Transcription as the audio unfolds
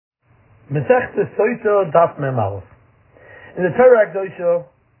Lehisvada Sotah Daf Mem Aleph. In the Torah Akdosha,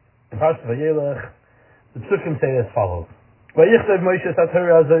 in Parashat Vayelech, the Psukim say as follows: Vayichtav Moshe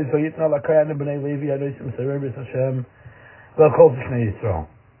Satorah Azois Vayitna Lakayan Bnei Levi Adosim Serebis Hashem Velkol Tishnei Yisrael.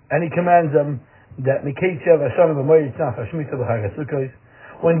 And he commands them that Miketzev Hashem V'Moy Yitznaf Hashmita B'Chag HaSukkos.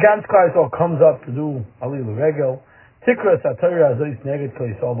 When Gans Klal Yisrael comes up to do Alil Regel, Tikra Satorah Azois Neged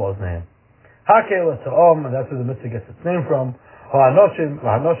Klal Yisrael B'Ozneim. Hakel Sa'om, and that's where the mitzvah gets its name from. Ha'anoshim,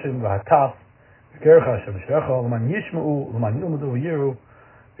 v'hanoshim, v'hataf, v'gercha Hashem v'shrecha, l'man yishma'u, l'man yilmudu v'yiru,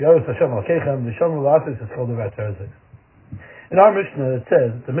 v'yarus Hashem al-keichem, v'shomu l'asis, it's called the Vatterzes. In our Mishnah it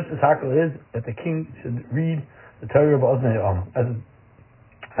says the mitzvah hakel is that the king should read the Torah b'oznei Am.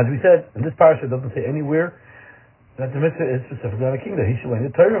 As we said, in this parasha it doesn't say anywhere that the mitzvah is specifically on the king, that he should learn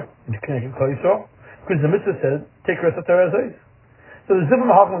the Torah, and the king Klal Yisrael, because the mitzvah said, take rest of Torah Azois. So there's different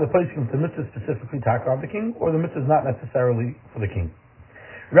mahalchim in the place if the mitzvah is specifically taka on the king, or the mitzvah is not necessarily for the king.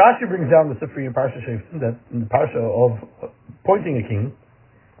 Rashi brings down the Sifri in Parsha Sheftim that in the Parsha of appointing a king,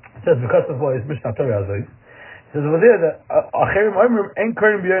 it says because of what is Mishnah Torah Azois. It says over there that Acherim Oimrim En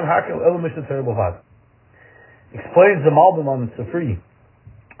Korim B'Yom Hakel Elo Mishnah Torah B'Vad. Explains the Malbim on the Sifri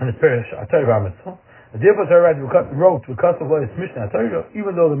and the Parsha Torah Mitzvah. The Devar Torah wrote because of what is Mishnah Torah,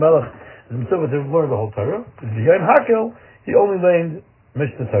 even though the Melech is mitzvah to learn the whole Torah, because B'Yom Hakel he only learned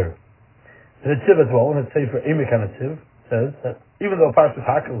Mishnah Torah. The Tziv as well, and it's say for Emek HaNetziv, says that even though Parashat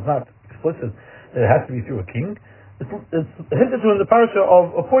Hakel is not explicit that it has to be through a king, it's hinted to in the parasha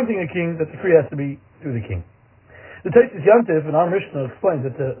of appointing a king that the decree has to be through the king. The Taisus Yantiv in our Mishnah explains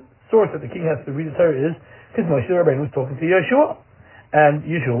that the source that the king has to read the Torah is because Moshe Rabbeinu was talking to Yeshua, and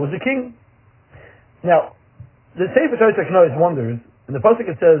Yeshua was the king. Now, the Sefer Torah Teknois wonders, in the pasuk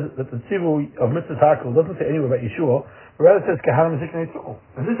it says that the tzivu of Mitzvah Hakel doesn't say anywhere about Yeshua, but rather it says Kahanim Ziknei Yisrael.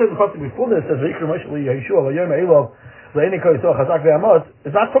 And this is the pasuk before this says Vayikra Moshe Yeshua Vayom Eilov Le'enei Kol Yisrael Chazak Ve'amot.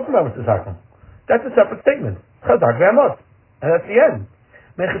 It's not talking about Mitzvah Hakel. That's a separate statement. Chazak Ve'amot, and that's the end.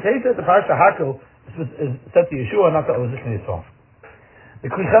 Mechatei says the Parashat Hakel is said to Yeshua, not to Ziknei Yisrael. The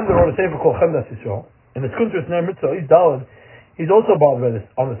Kli Chemda wrote a sefer called Chemdas Yisrael. In the Skuntris Ner Mitzvah, he's also bothered by this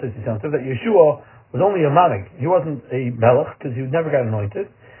on the Taisus Yantiv that Yeshua was only a manig. He wasn't a melech because he never got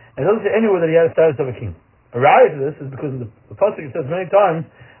anointed. And it doesn't say anywhere that he had a status of a king. A raya to this is because in the pasuk it says many times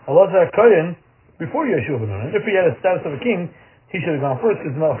Allah Zak Kohen before Yeshua ben Nun. If he had a status of a king, he should have gone first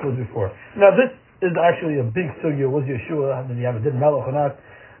because the melech was before. Now this is actually a big sugya. Was Yeshua, did he have a din melech or not?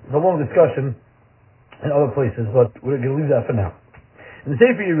 It's a long discussion in other places, but we're going to leave that for now. In the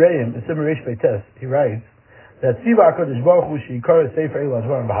Sefer Yirayim, in Simon Reish Beites, he writes that Tziva HaKadosh Baruch Hu she'ikar Sefer Eila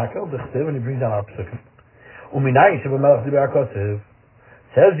Azvar and B'Hakel b'chtiv, and he brings down our psukim. U'minayin she'b'melech diber HaKosiv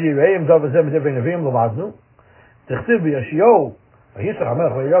says Yirayim Dav Azem Divrei Neviim L'madnu T'chtiv b'Yashio V'yisach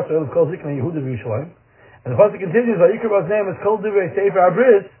HaMelech V'yirasu Elu Kol Ziknei Yehuda V'Yushalayim, and the pasuk continues V'yikar B'Ozneim is Kol Divrei Sefer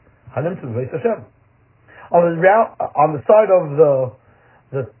HaBris Hanimtzu B'Beis Hashem. On the side of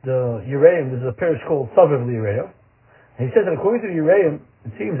the Yirayim, there's a parish called Saviv L'Yirayim, and he says that according to the Yirayim,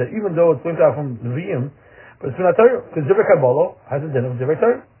 it seems that even though it's linked out from Neviim, but it's not Torah, because Divrei Kabbalah has a din of Divrei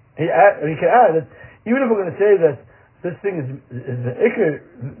Torah. He can add that even if we're going to say that this thing is the Iker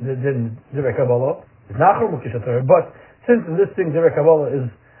din Divrei Kabbalah, it's not Chormukish Torah, but since this thing Divrei Kabbalah is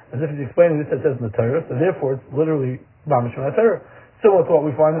as if he's explaining this that says in the Torah, so therefore it's literally Mamish from Torah, similar to what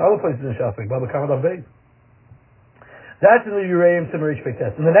we find in other places in Shafik, Baba Kamad of Beis. That's in the Yirayim Simon Reish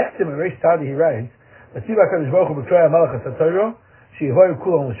Beites. In the next Simon Reish Tadi he writes that Tziva HaKadosh Baruch Hu b'Torah HaMelech HaTorah she'yivoyu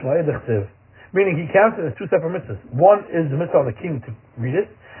kulam l'shmaya d'chtiv. Meaning he counts it as two separate mitzvahs. One is the mitzvah on the king to read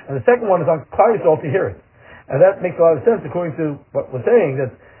it, and the second one is on Klal Yisrael to hear it. And that makes a lot of sense according to what we're saying,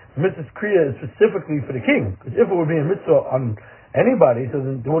 that the mitzvah's kriya is specifically for the king. Because if it would be a mitzvah on anybody, so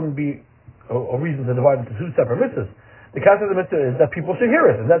then there wouldn't be a reason to divide it into two separate mitzvahs. The concept of the mitzvah is that people should hear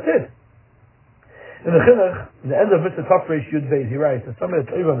it, and that's it. In the Chinuch, in the end of mitzvah Taf Reish Yud Beis, he writes that somebody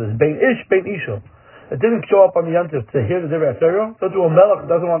that's over this, Bein Ish, Bein Isha, it didn't show up on the Yantiv to hear the Divrei Torah. So to a melech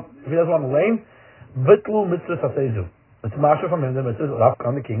if he doesn't want to lane, Vitlu mitzvah sasezu. It's masha from him, the mitzvah is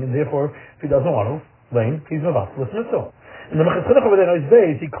on the king, and therefore, if he doesn't want to lane, he's mavach with mitzvah. In the Mechas Chinuch over there in his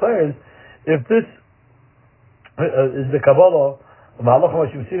base, he declares if this is the Kabbalah, the Malach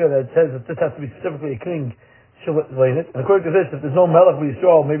HaMashivasira that says that this has to be specifically a king, should lane it. And according to this, if there's no melech with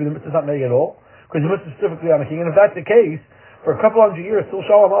Yisrael, maybe the mitzvah is not made at all, because the mitzvah is specifically on the king. And if that's the case, for a couple hundred years, till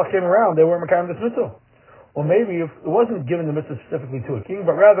Shalom Malach came around, they weren't makayim this mitzvah. Or maybe if it wasn't given the mitzvah specifically to a king,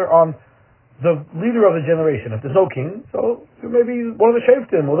 but rather on the leader of the generation. If there's no king, so maybe one of the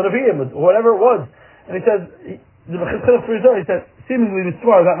Shaftim or the Nevi'im or whatever it was. And he says, the Mechitchinuch for Yisrael, he said, seemingly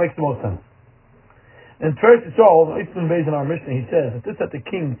mitzvah, that makes the most sense. In Tveres Yisrael, the Eitzman Beis in our Mishnah, he says that this that the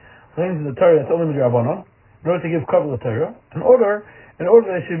king lanes in the Torah, that's only Midrabanan, in order to give cover to the Torah, in order in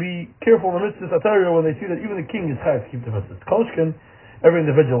order that they should be careful in the mitzvahs of Torah when they see that even the king is chayav to keep the mitzvahs. Kolshkin, every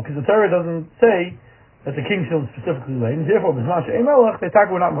individual, because the Torah doesn't say that the king shouldn't specifically lane. Therefore, Bisman She'em Melech, they talk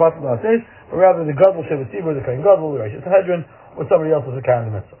about not Mvatal La'aseh, but rather the Gadol Shevasiva, the Kohen Gadol, the Rosh Hashanah, or somebody else is a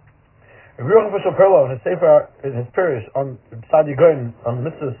Kohen the mitzvah. If Ruach Official Perlo in his Sefer, in his Parish on Sadi Goyin, on the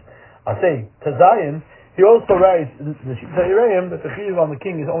mitzvahs Aseh Tazayin, he also writes in the Shita Yereim that the Chiyuv on the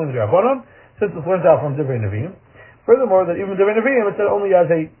king is only the Rabbanon, since it's learned out from Divrei Nevi'im. Furthermore, that even Divrei Nevi'im, it said only as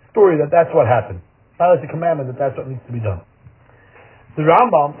a story that that's what happened, not as a commandment that that's what needs to be done. The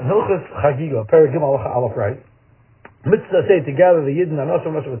Rambam in Hilchos Chagiga, Perek Gimel Halacha Aleph, writes, Mitzvah say together the Yidden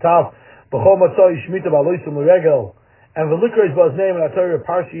Anoshim Rosh V'Tav B'chol Matzoi Shmita B'Aloisim L'Regel and V'Likros B'Az Name and Atorah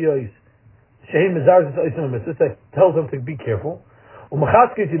Parshiyos Shehi Mizar Z'Oisim Mitzvah that tells them to be careful.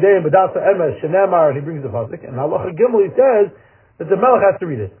 U'Machatzki Tidei B'Dasa Emes Shenemar, and he brings the pasuk, and Halacha Gimel he says that the Melech has to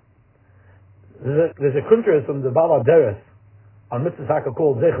read it. There's a contrast from the Baal Deres on Mitzvah Hakel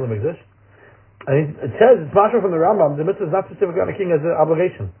called Zeichel Mikdash. And it says, it's mashma from the Rambam, the mitzvah is not specific on the king as an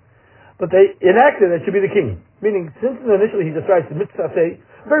obligation. But they enacted that it should be the king. Meaning, since initially he describes the mitzvah, say,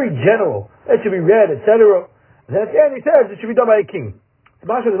 very general, that should be read, etc. And then at the end he says it should be done by a king.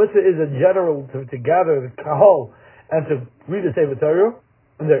 The mashma of the mitzvah is a general to gather the kahal and to read the Sefer Torah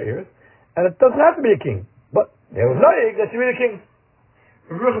in their ears. And it doesn't have to be a king. But there was no egg that should be the king.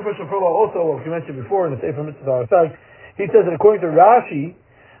 Ruach Official also, what we mentioned before in the Sefer Mitzvah, he says that according to Rashi,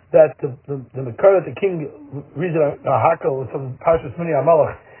 that the Makar that the king reads it a hakel from Parshas Mini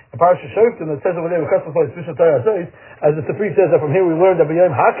HaMelech and Parshas Shoftim that says over there as the Sifri says that from here we learned that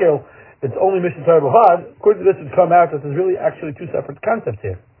b'yom hakel it's only Mishnah Torah Bavad. According to this, it would come out that there's really actually two separate concepts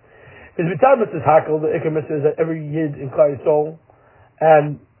here. Because b'tad mitzvah hakel, the ikar mitzvah is that every yid in Klal Yisrael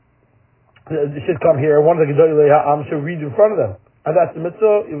and it should come here. One of the Gedolei Ha'am should read in front of them, and that's the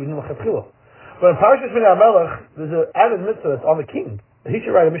mitzvah. It was Mechatchila. But in Parshas Mini HaMelech, there's an added mitzvah that's on the king. He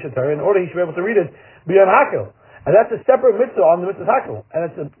should write a Mishnah Torah in order he should be able to read it beyond Hakel. And that's a separate mitzvah on the mitzvah Hakel. And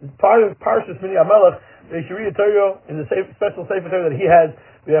it's a part of Parshas Mini HaMelech that he should read a Torah in the special Sefer Torah that he has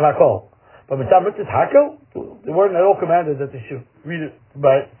beyond Hakel. But mitzvah Hakel, they weren't at all commanded that they should read it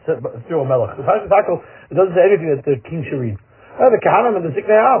through a Melech. The Parshas Hakel, it doesn't say anything that the king should read. The Kahanim and the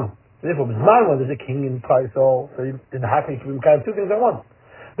Ziknei Am. Therefore, Bisman, when there's a king in Klal Yisrael, so in the Hakel you should be kind of two things at once.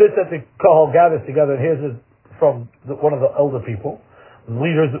 This that the Kahal gathers together and hears it from one of the elder people, the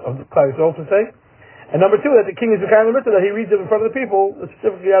leaders of the Klal Yisrael, to say. And number two, that the king is the kind of mitzvah that he reads it in front of the people,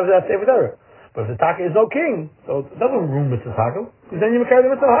 specifically as that Sefer Torah. But if the Taka is no king, so it doesn't room mitzvah hakel, because then you carry the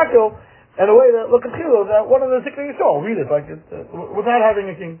mitzvah hakel in a way that look at Chilo, that one of the Ziknei Yisrael read it like it, without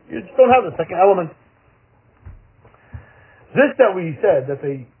having a king. You just don't have the second element. This that we said that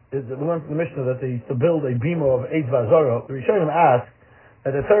we learned from the Mishnah that they used to build a bima of Eitz Vazara. The Rishonim ask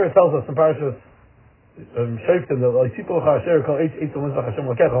that the Torah tells us in Parashas Shoftim that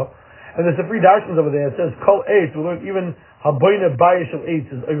and there's a free darshans over there. It says Kol Eitz. We learned even Haboyne Bayish of Eitz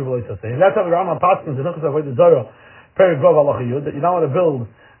is over below Saseh. And that's how the Rambam Paskins in Hilchos Avodah Zarah Perek Vav Halacha Yud that you're not want to build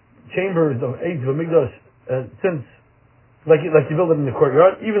chambers of Eitz V'Migdash since like you build it in the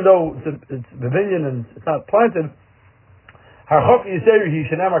courtyard, even though it's the vineyard and it's not planted. Harchok Yiseri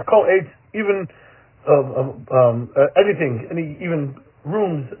Shenamar Kol Eitz, even anything, even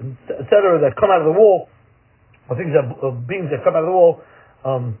rooms, etc., that come out of the wall, or things that beams that come out of the wall,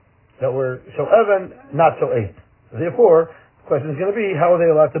 that were Shel Even, not Shel Eitz. Therefore, the question is going to be, how are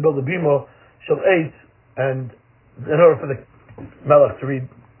they allowed to build a bima Shel Eitz, and in order for the Melech to read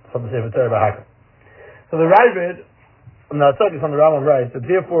from the Sefer Torah B'Hakel? So the Ravid, from the Rambam writes that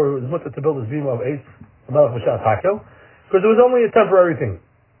therefore it was mutter to build this bima of Eitz, the Melech B'Shas Hakel, because it was only a temporary thing.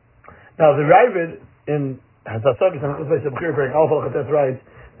 Now the Ravid in Hatzakis and Chutz B'Chir Perek Alpha L'Chates writes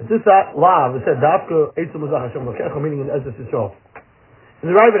that this law it said Dafka Eitz L'Mazach Hashem L'Kecha, meaning in Ezras Yisrael. And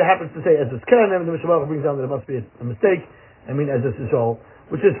the Ravid happens to say Ezras Ken, and the Mishnah brings down that it must be a mistake. I mean Ezras Yisrael,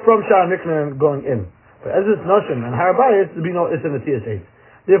 which is from Shah Mikner going in. But Ezras Noshim and Harabayis to be no Issa Natias Eitz.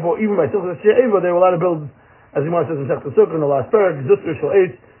 Therefore, even by Silchas She'eva, they were allowed to build, as the Gemara says in Sefta Sukkah in the last paragraph, Zuster Shel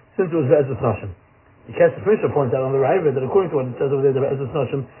Eitz, since it was Ezras Noshim. The Kesef Mishnah points out on the Ravid that according to what it says over there, the Ezras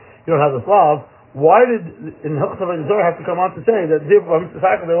Noshim, you don't have the Slav. Why did in Hilchos Avodah Zarah have to come on to say that therefore they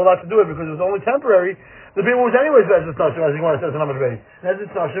were allowed to do it because it was only temporary? The people was anyways Ezras Noshim, as the Gemara says in Amud Beis.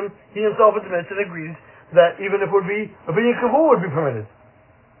 Ezras Noshim, he himself admits and agrees that even if it would be a binyan kavul would be permitted.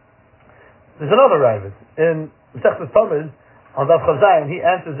 There's another Ravid in Masechtas Tamid on Daf Chav Zayin. He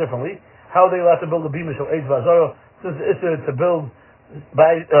answers differently. How are they allowed to build a bima Shel Eitz V'Azara? Since the issue to build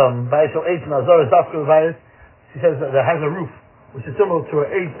by Shel Eitz and Azara Dafka V'Ayis, he says that it has a roof, which is similar to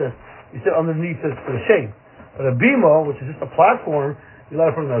an Eitz that you sit underneath it for the shade. But a bima, which is just a platform, you allow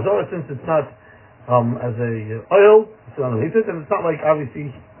it from the Azara since it's not as a oil, so on the Lehisvada, and it's not like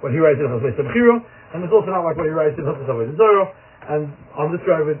obviously what he writes in Lehisvada Sotah, and it's also not like what he writes in Lehisvada Sotah. And on this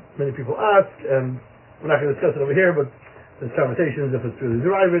Ravid, many people ask, and we're not going to discuss it over here, but there's conversations if it's really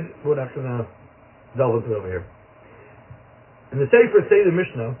the Ravid, we're not going to delve into it over here. In the Sefer Say the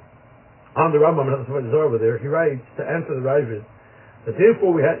Mishnah, on the Rambam and Lehisvada Sotah over there, he writes to answer the Ravid that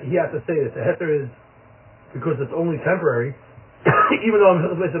therefore he had to say that the heter is because it's only temporary. Even though in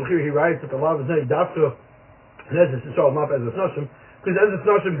Lehisvada Sotah he writes that the law is not dafka and Ezes Yisrael not Ezes Nashim, because Ezes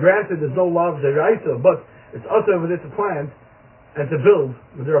Nashim granted there's no law of Zeraisa, but it's also over there to plant and to build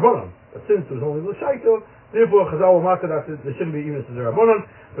with the Rabbanon. But since there was only the Shaito, therefore Chazal will mark that there shouldn't be even the Rabbanon.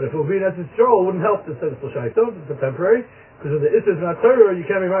 But if it would be an Ezes Yisrael, it wouldn't help to say it's the Shaito, it's a temporary, because when the Issa is not Torah, you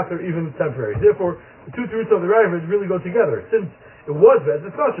can't be master even temporary. Therefore, the two roots of the Ravid really go together. Since it was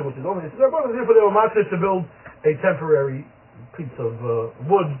Ezes Nashim, which is only Ezes Rabbanon, therefore they were master to build a temporary piece of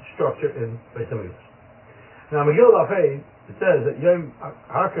wood structure in Beis Hamikdash. Now, Megillah Daf it says that Yom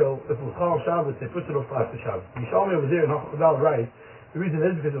Hakel, if it was Chal Shabbos, they pushed it off after Shabbos. Yishalmi over there in Hachadal writes, the reason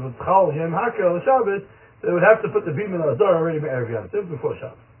is because if it's Chal Yom Hakel Shabbos, they would have to put the beam in the Azar already by Erev Yantiv before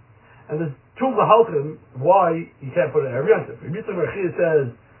Shabbos. And there's two Mahalchim why you can't put it in Erev Yantiv. Yitzchak Berchia says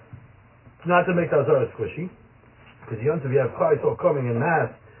not to make the Azar squishy, because Yantiv you have Klai Yisrael coming in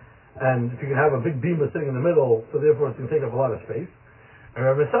mass, and if you can have a big beam sitting in the middle, so therefore it's going to take up a lot of space. And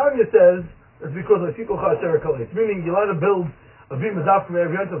Rabbi Savia says it's because of Sikul Chasher Kalates, meaning you're allowed to build a beam of from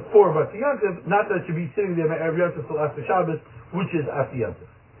Erev Yantiv for Bati Yantiv, not that it should be sitting there by Erev Yantiv till after Shabbos, which is after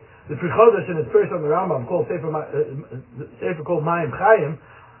Yantiv. The Pri Chodesh in its first on the Rambam called Sefer called Mayim Chayim,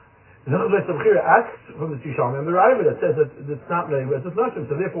 the Lehisvada Sotah asks from the Yishalmi and the Ravid that says that it's not really Ezes Nashim.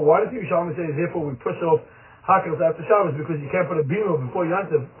 So therefore, why does the Yishalmi say therefore we push off Hakel after Shabbos, because you can't put a beam before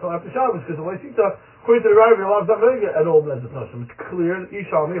Yantiv till after Shabbos, because the Lehisvada, according to the Ravid, the law is not going at all Ezes Nashim. It's clear that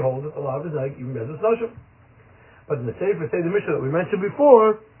Yishalmi holds that the law is not even Ezes Nashim. But in the Sefer Say the Mishnah that we mentioned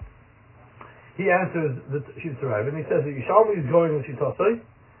before, he answers the Shittas Ravid, and he says that Yishalmi is going with Shittasai,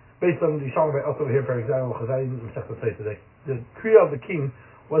 based on the Yishalmi also here, for example, today. The Kriya of the king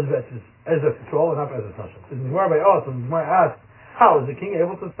was Ezes Yisrael and not Ezes Nashim. So the Gemara by us, and the Gemara asked, how is the king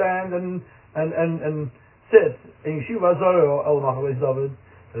able to stand and sit in Yeshiva Azara El Machavez David?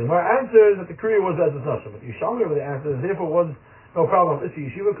 The Gemara answers that the Kriya was Ezes Nashim. But Yishalmi over the answer therefore was no problem with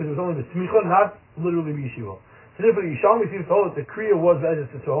Yeshiva because it was only the Smicha, not literally the Yeshiva. So therefore Yishalmi seems to hold that the Kriya was Ezes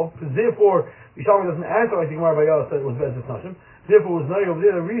Yisrael, because therefore Yishalmi doesn't answer like the Gemara by us that it was Ezes Nashim. Therefore was Noy over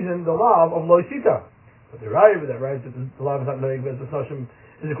there the reason, the law of Lehisvada. But the Rav that writes that the law is not Noy Ezes Nashim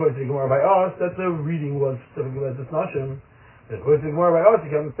is according to the Gemara by us that the reading was specifically Ezes Nashim. According to the Gemara by us, you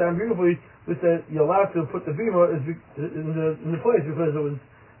can understand beautifully that you're allowed to put the bima in the place because it was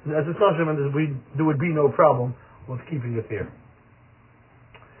Ezes Nashim and there would be no problem with keeping it there.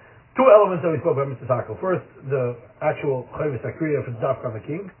 Two elements that we spoke about, Mr. Tackle. First, the actual Chayvus Akriya for Dafka on the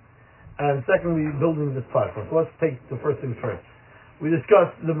king, and secondly, building this platform. So let's take the first thing first. We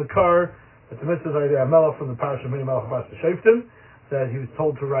discussed the Makar, that the Mitzvah Zayidei Melech from the Parashat Mini Melech Parashat Shoftim, that he was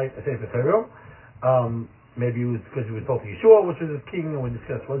told to write a Sefer Torah. Maybe it was because he was told to Yeshua, which was his king, and we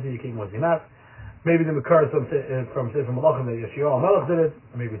discussed was he a king, was he not. Maybe the Makar is from Sefer Malachim that Yeshua Melech did it.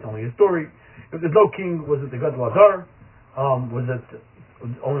 Maybe it's only a story. If there's no king, was it the Gadol Azar? Was it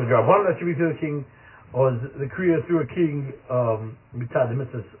only the Rabbanan that should be to the king? Or was the Kriya through a king, mitzad the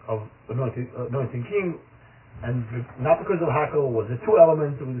mitzvahs of anointing king, and not because of Hakel? Was it two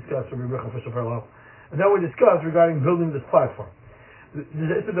elements that we discussed from Rebbe Fisher Parallel? And then we discussed regarding building this platform. This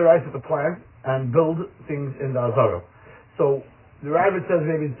is the right to plant and build things in the Azara. So the Ravid says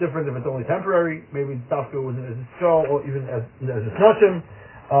maybe it's different if it's only temporary. Maybe the Dafka was in Ezes Yisrael or even as Ezes Nashim.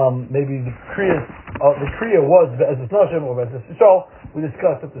 Maybe the Kriya was the Ezes Nashim or Ezes Yisrael. We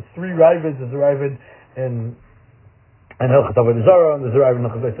discussed that there's three Ravids. There's a Ravid in Hilchot Avodah Zarah, and there's a Ravid in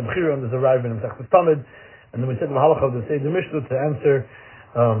Hilchot Beis Bechira, and there's a Ravid in Masechtas Tamid. And then we said the Mahalacha of the Seder Mishnah to answer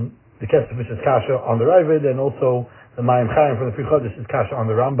the Kesef Mishnah's Kasha on the Ravid, and also the Mayim Chayim from the Pri Chodesh's Kasha on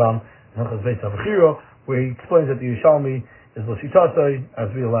the Rambam in Hilchot Beis Bechira, where he explains that the Yishalmi is L'Shitasai,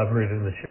 as we elaborated in the